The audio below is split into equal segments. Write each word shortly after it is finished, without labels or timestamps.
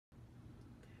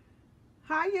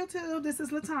Hi YouTube, this is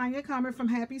Latanya coming from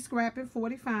Happy Scrapping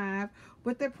 45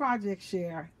 with the project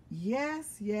share.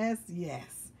 Yes, yes,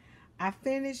 yes. I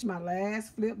finished my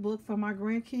last flip book for my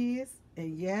grandkids,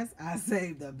 and yes, I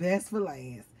saved the best for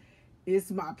last.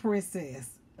 It's my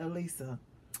princess, Elisa.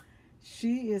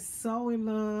 She is so in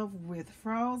love with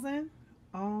Frozen.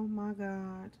 Oh my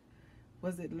God.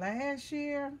 Was it last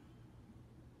year?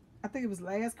 I think it was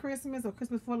last Christmas or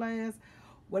Christmas for last.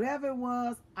 Whatever it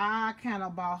was, I kind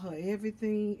of bought her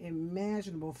everything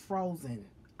imaginable Frozen.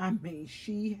 I mean,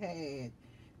 she had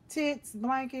tents,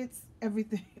 blankets,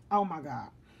 everything. Oh my God.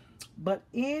 But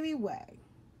anyway,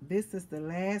 this is the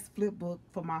last flip book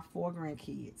for my 4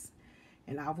 grandkids.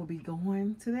 And I will be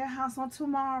going to their house on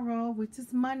tomorrow, which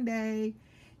is Monday,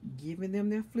 giving them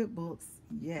their flip books.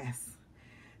 Yes.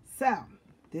 So,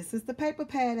 this is the paper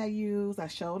pad I use. I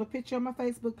showed a picture on my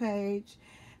Facebook page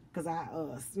because I,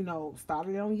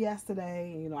 started it on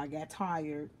yesterday. And, I got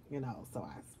tired, so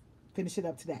I finished it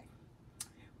up today,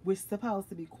 which is supposed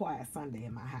to be quiet Sunday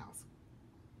in my house.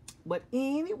 But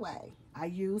anyway, I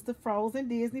used the Frozen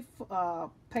Disney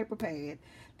paper pad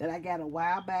that I got a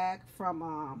while back from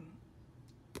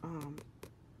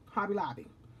Hobby Lobby.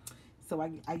 So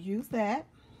I used that.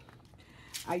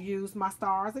 I used my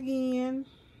stars again.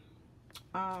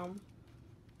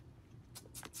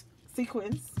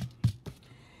 Sequins.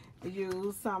 I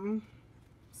used some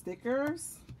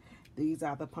stickers. These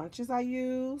are the punches I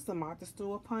used, the Martha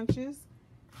Stewart punches.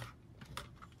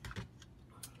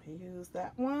 I used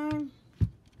that one.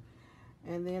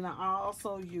 And then I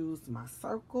also used my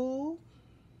circle.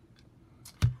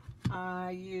 I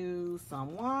used some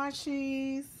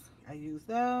washies. I used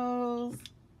those.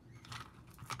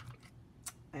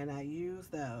 And I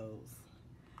used those.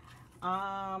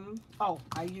 I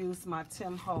used my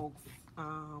Tim Holtz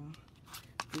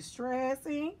Distress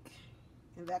ink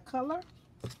in that color.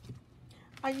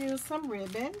 I used some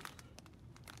ribbon.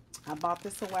 I bought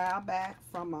this a while back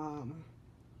from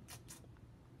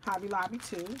Hobby Lobby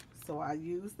too, so I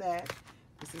used that.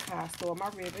 This is how I store my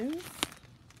ribbons.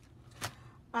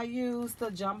 I used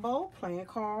the jumbo playing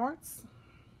cards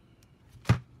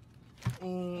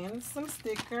and some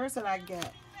stickers that I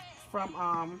get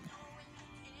from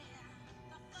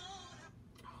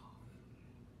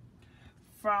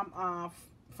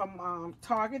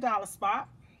Target Dollar Spot.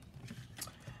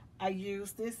 I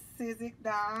used this Sizzix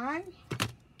die,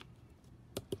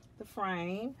 the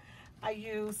frame. I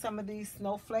used some of these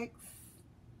snowflakes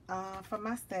from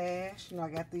my stash. I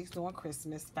got these during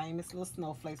Christmas. Famous little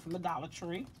snowflakes from the Dollar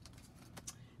Tree.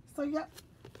 So, yep.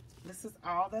 This is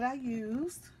all that I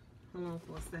used. Hold on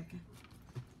for a second.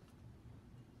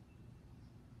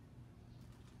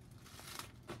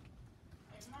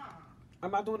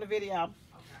 Am I doing a video? Okay.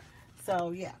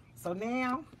 So, yeah. So,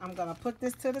 now I'm going to put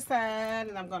this to the side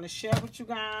and I'm going to share with you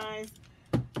guys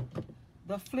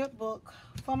the flip book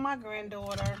for my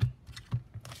granddaughter.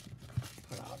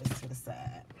 Put all this to the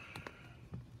side.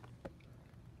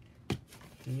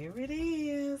 Here it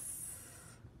is.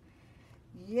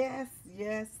 Yes,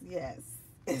 yes, yes.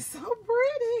 It's so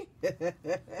pretty.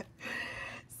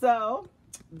 So,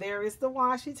 there is the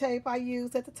washi tape I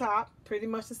used at the top. Pretty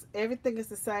much everything is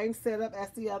the same setup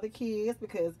as the other kids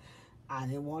because I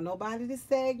didn't want nobody to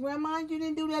say, Grandma, you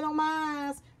didn't do that on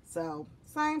mine. So,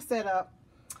 same setup.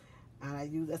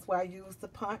 That's why I use the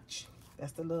punch.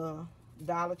 That's the little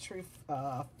Dollar Tree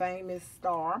famous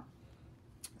star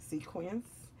sequence.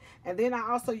 And then I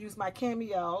also use my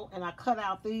cameo and I cut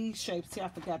out these shapes here. I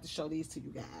forgot to show these to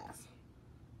you guys.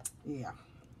 Yeah.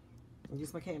 I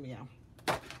use my cameo.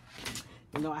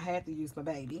 I had to use my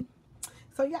baby.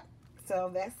 So, yeah. So,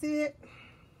 that's it.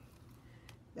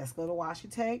 Let's go to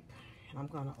washi tape. And I'm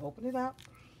going to open it up.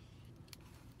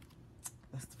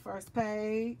 That's the first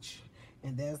page.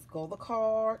 And there's go the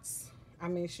cards. I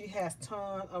mean, she has a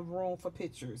ton of room for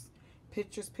pictures.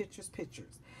 Pictures, pictures,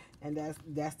 pictures. And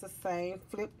that's the same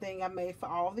flip thing I made for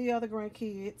all the other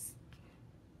grandkids.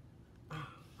 I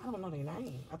don't know their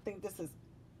name. I think this is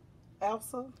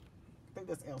Elsa. I think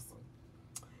that's Elsa.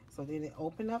 So then it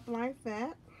opened up like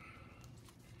that.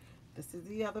 This is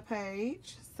the other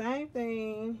page. Same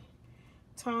thing.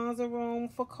 Tons of room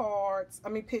for cards. I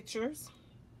mean pictures.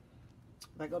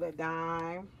 There go that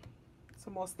dime.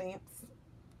 Some more stamps.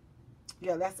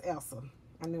 Yeah, that's Elsa.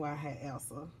 I knew I had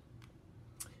Elsa.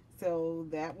 So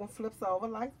that one flips over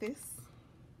like this.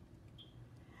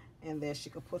 And then she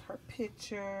could put her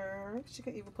picture. She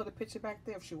could even put a picture back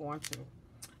there if she wants to.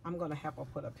 I'm going to help her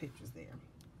put her pictures there.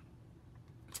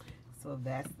 So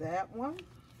that's that one.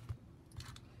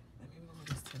 Let me move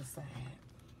this to the side.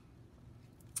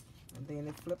 And then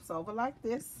it flips over like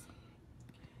this.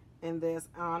 And there's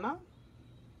Anna.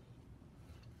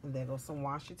 And there goes some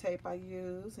washi tape I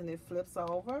use, and it flips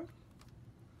over.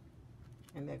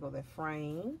 And there goes that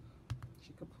frame.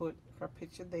 She could put her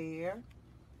picture there,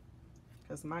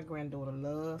 because my granddaughter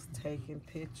loves taking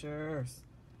pictures.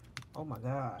 Oh my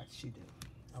God, she do.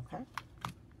 Okay.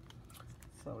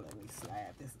 So let me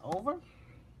slide this over.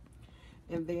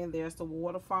 And then there's the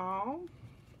waterfall.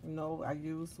 You know, I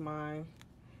use mine.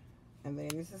 And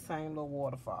then it's the same little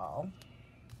waterfall.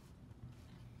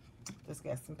 Just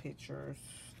got some pictures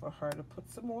for her to put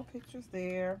some more pictures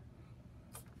there.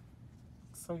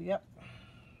 So, yep.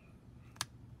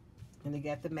 And they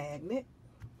got the magnet.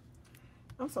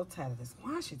 I'm so tired of this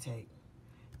washi tape.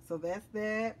 So that's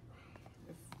that.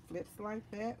 It flips like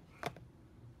that.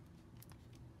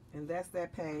 And that's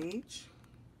that page.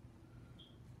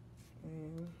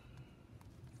 And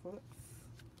flips.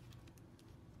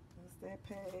 That's that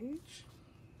page.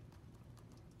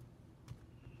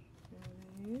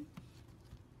 And then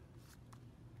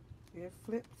it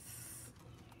flips.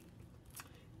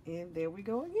 And there we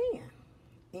go again.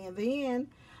 And then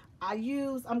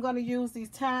I'm going to use these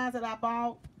ties that I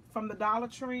bought from the Dollar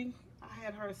Tree. I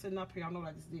had her sitting up here. I don't know what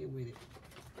I just did with it.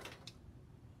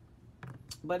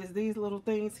 But it's these little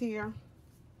things here.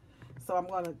 So I'm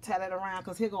going to tie that around,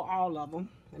 because here go all of them.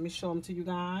 Let me show them to you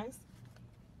guys.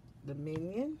 The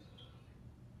Minion.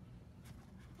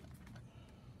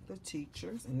 The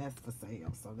Teachers. And that's for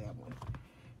sale, so that one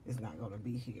is not going to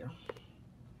be here.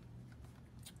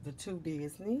 The 2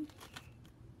 Disney.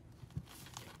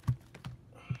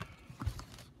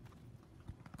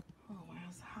 Oh, wow,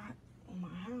 it's hot in my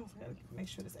house. Gotta make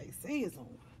sure this AC is on.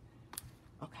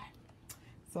 Okay.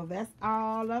 So that's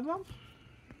all of them.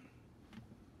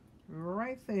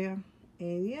 Right there.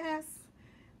 And yes,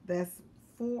 that's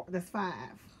 5.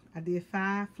 I did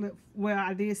 5 flip. Well,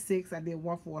 I did 6. I did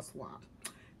 1 for a swap.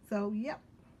 So, yep.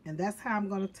 And that's how I'm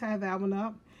going to tie that one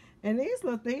up. And these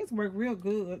little things work real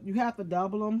good. You have to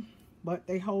double them, but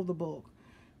they hold the book.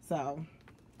 So,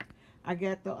 I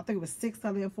think it was 6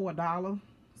 of them for $1.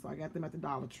 So, I got them at the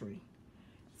Dollar Tree.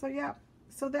 So, yep.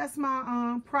 So, that's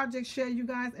my project share, you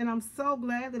guys. And I'm so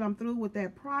glad that I'm through with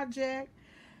that project.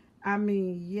 I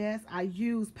mean, yes, I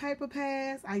use paper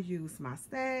pads. I use my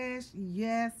stash.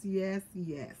 Yes, yes,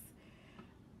 yes.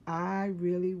 I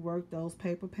really worked those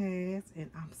paper pads, and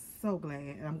I'm so glad.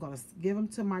 And I'm going to give them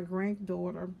to my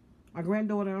granddaughter,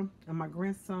 and my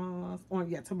grandsons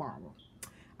tomorrow.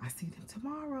 I see them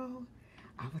tomorrow.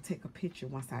 I will take a picture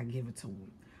once I give it to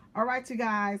them. All right, you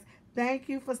guys. Thank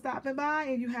you for stopping by,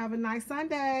 and you have a nice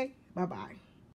Sunday. Bye-bye.